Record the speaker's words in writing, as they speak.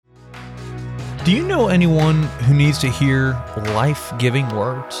Do you know anyone who needs to hear life-giving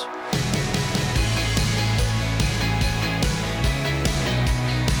words?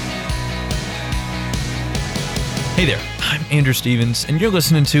 Hey there, I'm Andrew Stevens, and you're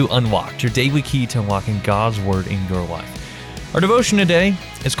listening to Unlocked, your daily key to unlocking God's Word in your life. Our devotion today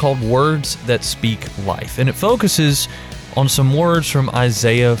is called Words That Speak Life, and it focuses on some words from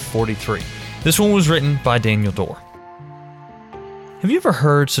Isaiah 43. This one was written by Dore. Have you ever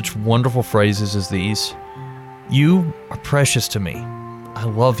heard such wonderful phrases as these? You are precious to me. I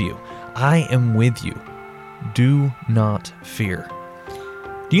love you. I am with you. Do not fear.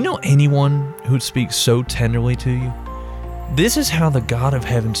 Do you know anyone who would speak so tenderly to you? This is how the God of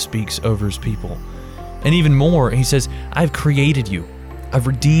heaven speaks over his people. And even more, he says, I've created you. I've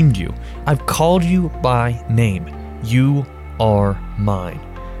redeemed you. I've called you by name. You are mine.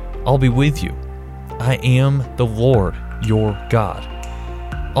 I'll be with you. I am the Lord, your God.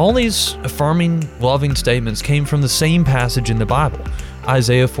 All these affirming, loving statements came from the same passage in the Bible,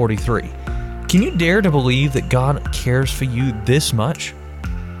 Isaiah 43. Can you dare to believe that God cares for you this much?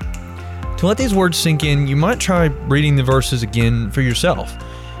 To let these words sink in, you might try reading the verses again for yourself.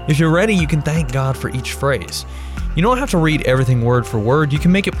 If you're ready, you can thank God for each phrase. You don't have to read everything word for word, you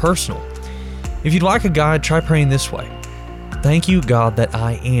can make it personal. If you'd like a guide, try praying this way. Thank you, God, that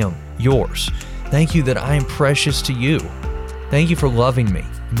I am yours. Thank you that I am precious to you. Thank you for loving me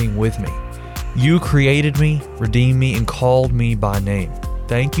and being with me. You created me, redeemed me, and called me by name.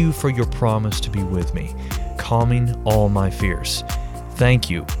 Thank you for your promise to be with me, calming all my fears. Thank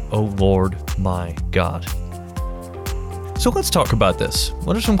you, O Lord, my God. So let's talk about this.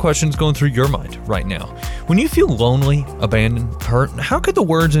 What are some questions going through your mind right now? When you feel lonely, abandoned, hurt, how could the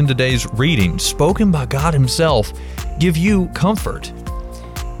words in today's reading, spoken by God himself, give you comfort?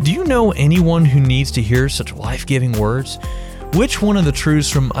 Do you know anyone who needs to hear such life-giving words? Which one of the truths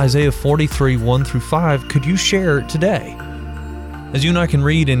from Isaiah 43, 1 through 5 could you share today? As you and I can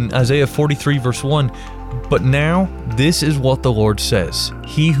read in Isaiah 43, verse 1, but now this is what the Lord says,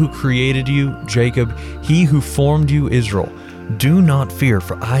 He who created you, Jacob, He who formed you, Israel, do not fear,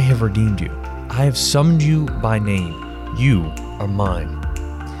 for I have redeemed you. I have summoned you by name. You are mine.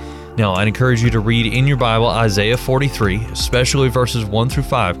 Now, I'd encourage you to read in your Bible Isaiah 43, especially verses 1 through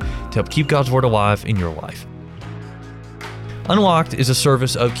 5, to help keep God's Word alive in your life. Unlocked is a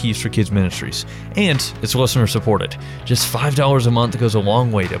service of Keys for Kids Ministries, and it's listener supported. Just $5 a month goes a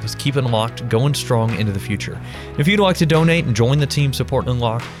long way to help us keep Unlocked going strong into the future. If you'd like to donate and join the team supporting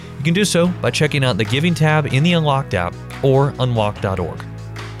Unlocked, you can do so by checking out the Giving tab in the Unlocked app or unlocked.org.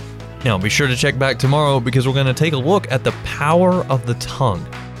 Now, be sure to check back tomorrow because we're going to take a look at the power of the tongue.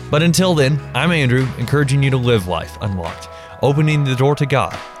 But until then, I'm Andrew, encouraging you to live life unlocked, opening the door to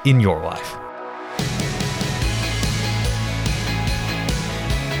God in your life.